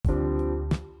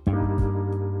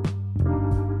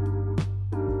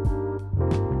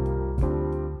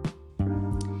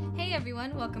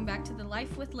welcome back to the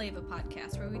Life with Leva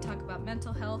podcast, where we talk about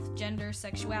mental health, gender,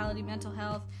 sexuality, mental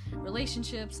health,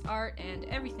 relationships, art, and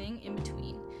everything in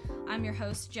between. I'm your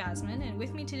host, Jasmine, and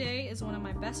with me today is one of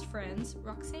my best friends,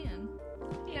 Roxanne.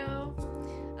 Yo.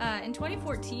 In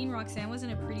 2014, Roxanne was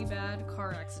in a pretty bad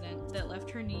car accident that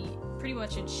left her knee pretty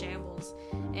much in shambles,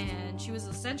 and she was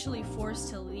essentially forced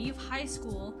to leave high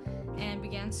school and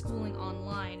began schooling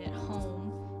online at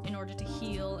home in order to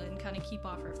heal and kind of keep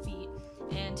off her feet.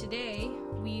 And today,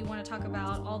 we want to talk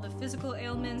about all the physical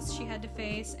ailments she had to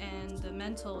face and the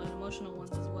mental and emotional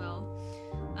ones as well.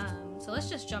 So let's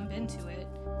just jump into it.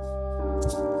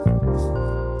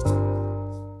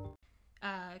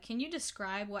 Can you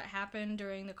describe what happened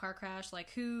during the car crash? Like,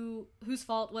 whose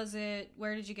fault was it?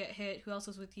 Where did you get hit? Who else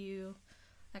was with you?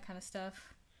 That kind of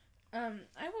stuff. I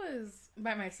was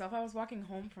by myself. I was walking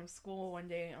home from school one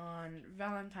day on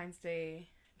Valentine's Day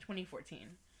 2014.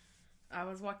 I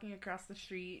was walking across the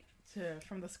street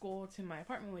from the school to my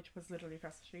apartment, which was literally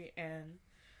across the street, and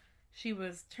she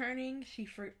was turning. She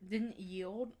didn't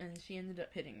yield, and she ended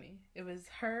up hitting me. It was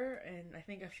her and I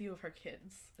think a few of her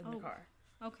kids in the car.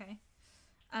 Okay.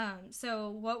 So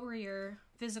what were your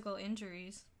physical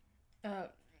injuries?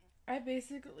 I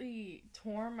basically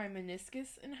tore my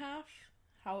meniscus in half.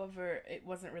 However, it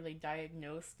wasn't really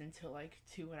diagnosed until like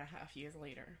 2.5 years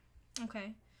later.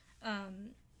 Okay.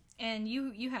 And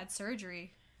you had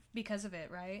surgery because of it,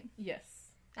 right?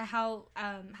 Yes. How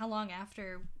long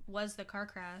after was the car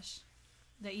crash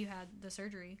that you had the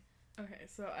surgery? Okay,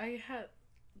 so I had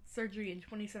surgery in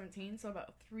 2017, so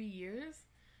about 3 years.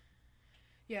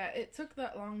 Yeah, it took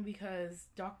that long because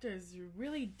doctors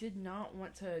really did not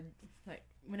want to, like,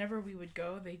 whenever we would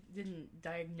go, they didn't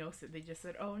diagnose it. They just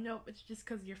said, oh, no, it's just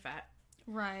because you're fat.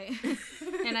 Right.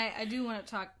 And I do want to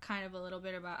talk kind of a little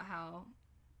bit about how,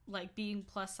 like, being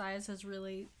plus size has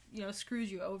really, screwed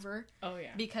you over. Oh,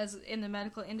 yeah. Because in the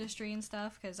medical industry and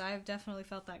stuff, because I've definitely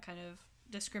felt that kind of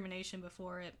discrimination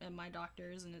before at my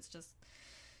doctors, and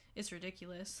it's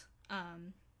ridiculous.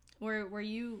 Were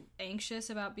you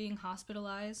anxious about being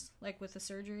hospitalized, like with the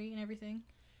surgery and everything?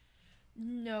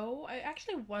 No, I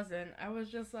actually wasn't. I was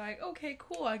just like, okay,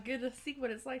 cool, I get to see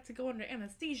what it's like to go under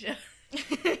anesthesia.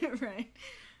 Right.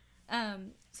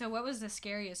 So what was the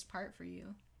scariest part for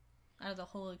you out of the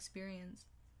whole experience?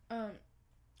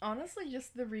 Honestly,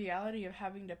 just the reality of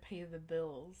having to pay the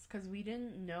bills, because we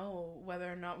didn't know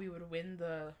whether or not we would win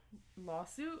the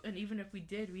lawsuit, and even if we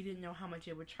did, we didn't know how much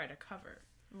it would try to cover.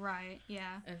 Right,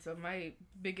 yeah. And so my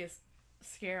biggest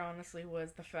scare, honestly,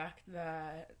 was the fact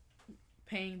that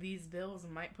paying these bills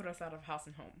might put us out of house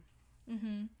and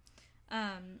home.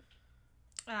 Mm-hmm.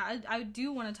 I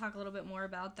do want to talk a little bit more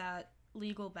about that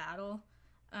legal battle.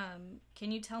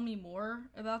 Can you tell me more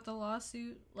about the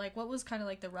lawsuit? Like, what was kind of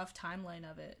like the rough timeline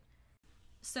of it?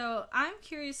 So I'm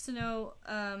curious to know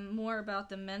more about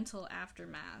the mental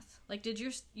aftermath. Like, did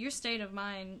your state of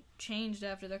mind changed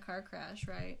after the car crash,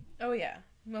 right? Oh, yeah.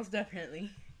 Most definitely.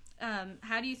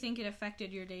 How do you think it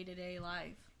affected your day-to-day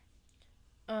life?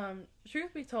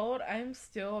 Truth be told, I'm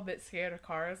still a bit scared of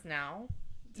cars now.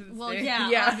 Well,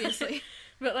 yeah, obviously.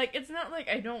 But, like, it's not like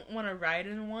I don't want to ride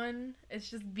in one. It's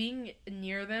just being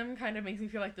near them kind of makes me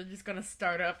feel like they're just gonna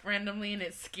start up randomly, and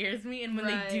it scares me. And when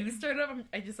they do start up,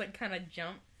 I just, like, kind of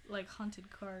jump. Like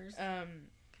haunted cars. I'm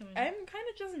kind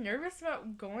of just nervous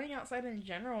about going outside in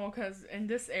general, because in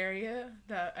this area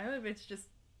that I live,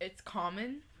 it's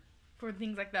common for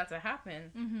things like that to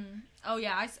happen. Mm-hmm. Oh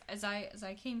yeah, as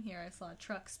I came here, I saw a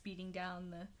truck speeding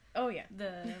down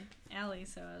the alley,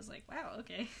 so I was like, wow,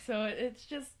 okay. So it's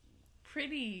just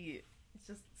pretty.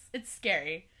 It's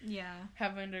scary. Yeah.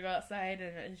 Having to go outside,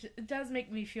 and it does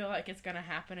make me feel like it's gonna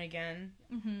happen again.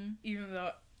 Mm-hmm. Even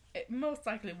though it most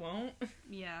likely won't.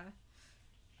 Yeah.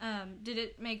 Did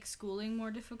it make schooling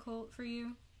more difficult for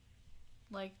you?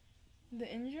 Like the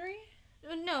injury?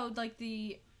 No, like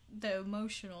the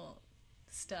emotional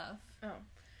stuff. Oh.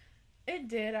 It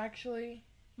did, actually.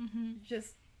 Mm-hmm.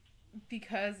 Just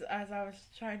because as I was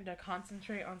trying to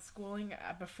concentrate on schooling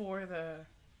before the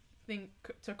thing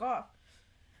took off,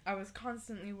 I was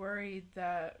constantly worried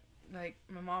that, like,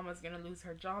 my mom was going to lose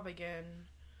her job again,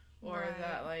 or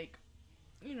that, like,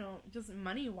 just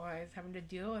money-wise, having to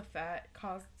deal with that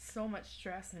caused so much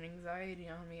stress and anxiety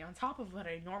on me, on top of what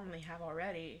I normally have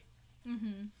already.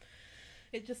 Mm-hmm.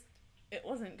 It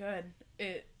wasn't good.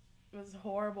 It was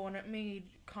horrible, and it made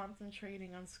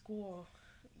concentrating on school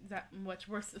that much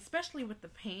worse, especially with the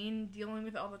pain dealing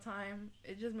with it all the time.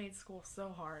 It just made school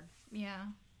so hard. Yeah.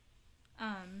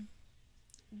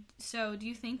 So do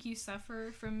you think you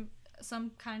suffer from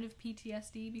some kind of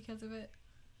PTSD because of it?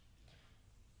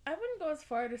 I wouldn't go as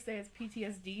far to say it's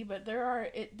PTSD, but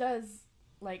it does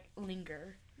like,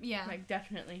 linger. Yeah. Like,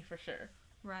 definitely, for sure.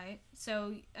 Right.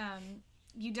 So,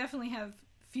 you definitely have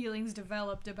feelings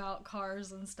developed about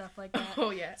cars and stuff like that. Oh,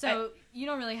 yeah. So, you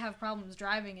don't really have problems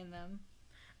driving in them.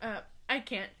 I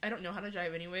don't know how to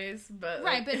drive anyways, but...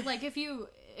 Right, but, like, if you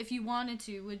wanted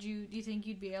to, do you think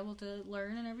you'd be able to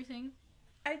learn and everything?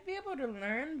 I'd be able to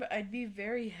learn, but I'd be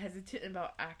very hesitant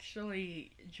about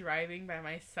actually driving by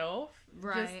myself.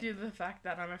 Right. Just due to the fact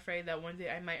that I'm afraid that one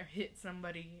day I might hit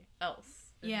somebody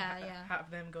else. And have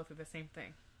them go through the same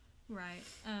thing. Right.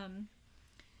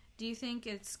 Do you think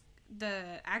the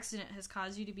accident has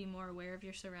caused you to be more aware of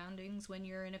your surroundings when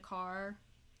you're in a car?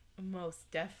 Most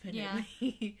definitely.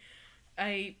 Yeah.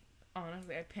 I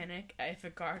panic if a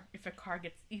car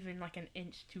gets even like an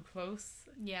inch too close.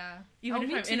 Yeah. Even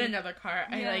if I'm too. in another car,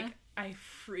 Yeah. I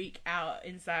freak out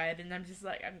inside, and I'm just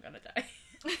like, I'm gonna die.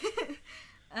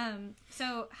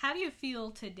 So how do you feel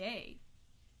today?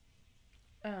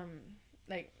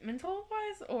 Like mental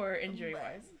wise or injury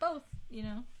wise? Both, you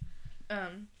know.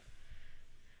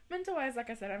 Mental wise, like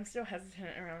I said, I'm still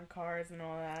hesitant around cars and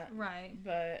all that. Right.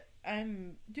 But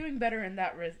I'm doing better in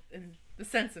that in the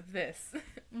sense of this.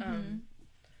 Mm-hmm.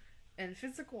 And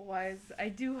physical wise, I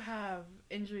do have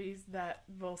injuries that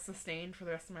will sustain for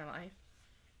the rest of my life.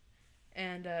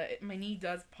 And my knee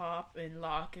does pop and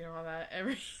lock and all that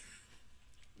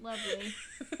Lovely.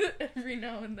 every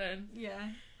now and then. Yeah.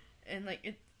 And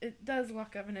like it does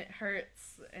lock up and it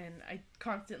hurts, and I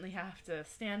constantly have to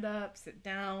stand up, sit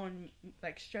down,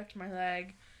 like stretch my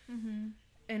leg. Mm-hmm.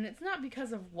 And it's not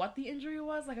because of what the injury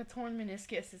was. Like a torn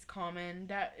meniscus is common.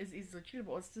 That is easily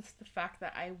treatable. It's just the fact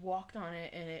that I walked on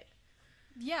it and it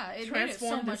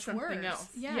transformed made it so much worse. Else.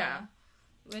 Yeah.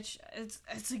 Which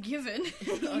it's a given,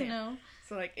 you know.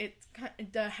 So like it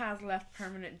has left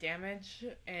permanent damage,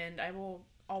 and I will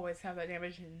always have that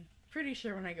damage. And pretty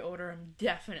sure when I get older, I'm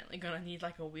definitely gonna need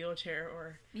like a wheelchair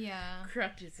or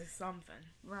crutches or something.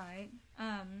 Right.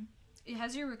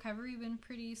 Has your recovery been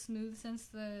pretty smooth since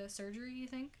the surgery, you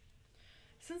think?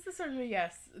 Since the surgery,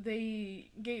 yes.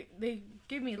 They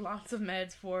gave me lots of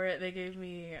meds for it. They gave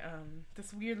me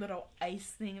this weird little ice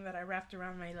thing that I wrapped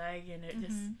around my leg, and it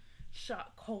just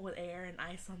shot cold air and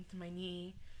ice onto my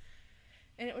knee.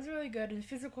 And it was really good, and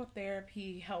physical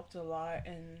therapy helped a lot,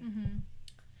 and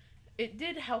it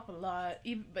did help a lot,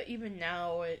 but even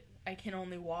now, I can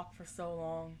only walk for so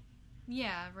long.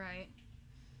 Yeah, right.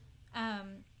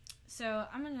 So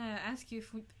I'm going to ask you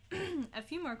a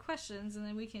few more questions, and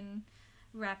then we can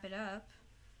wrap it up.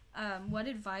 What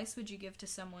advice would you give to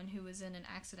someone who was in an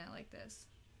accident like this?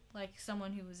 Like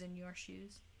someone who was in your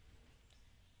shoes?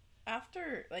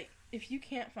 After, like, if you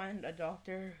can't find a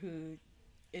doctor who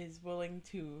is willing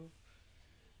to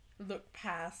look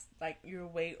past, like, your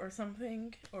weight or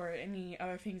something, or any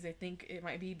other things they think it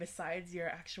might be besides your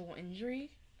actual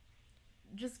injury,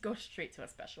 just go straight to a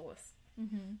specialist.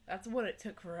 Mm-hmm. That's what it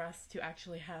took for us to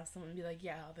actually have someone be like,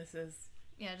 yeah, this is...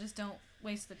 Yeah, just don't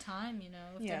waste the time, you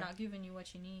know, if they're not giving you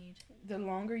what you need. The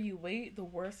longer you wait, the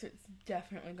worse it's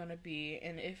definitely going to be.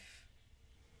 And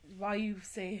while you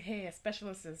say, hey, a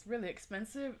specialist is really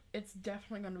expensive, it's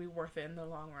definitely going to be worth it in the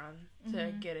long run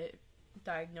to get it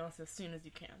diagnosed as soon as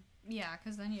you can. Yeah,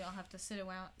 because then you don't have to sit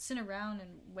around and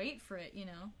wait for it, you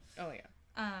know. Oh, yeah.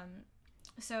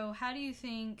 So how do you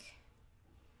think,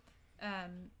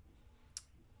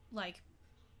 like,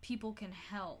 people can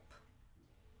help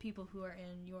people who are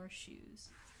in your shoes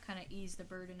kind of ease the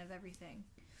burden of everything?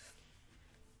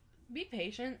 Be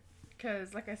patient,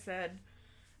 because, like I said,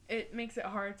 it makes it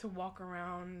hard to walk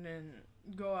around and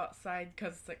go outside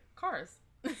because it's like cars.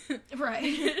 Right.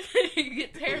 You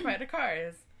get terrified of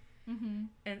cars. Mm-hmm.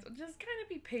 And so just kind of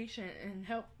be patient and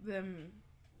help them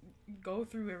go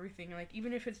through everything. Like,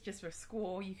 even if it's just for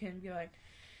school, you can be like,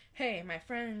 hey, my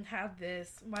friend had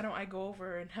this. Why don't I go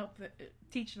over and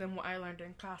teach them what I learned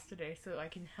in class today so I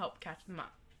can help catch them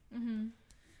up. Mm-hmm.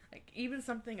 Like, even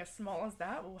something as small as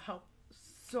that will help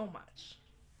so much.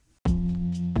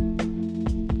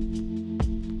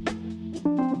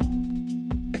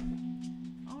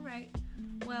 All right.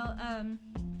 Well,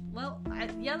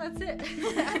 that's it.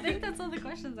 I think that's all the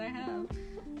questions I have.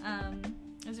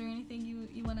 Is there anything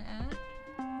you want to add?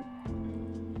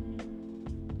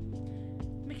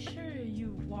 Make sure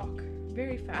you walk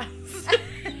very fast.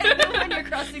 When you're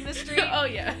crossing the street. Oh,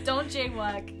 yeah. Don't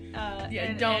jaywalk.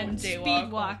 Don't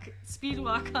jaywalk. Speed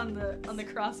walk on the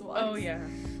crosswalks. Oh, yeah.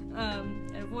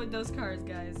 Avoid those cars,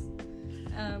 guys.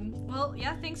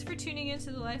 Thanks for tuning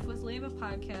into the Life with Leva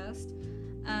podcast.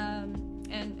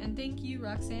 And thank you,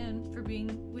 Roxanne, for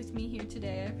being with me here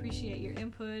today. I appreciate your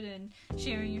input and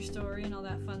sharing your story and all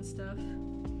that fun stuff.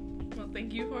 Well,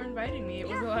 thank you for inviting me. It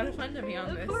was a lot of fun to be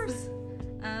on this. Of course.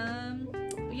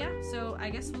 So I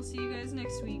guess we'll see you guys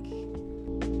next week.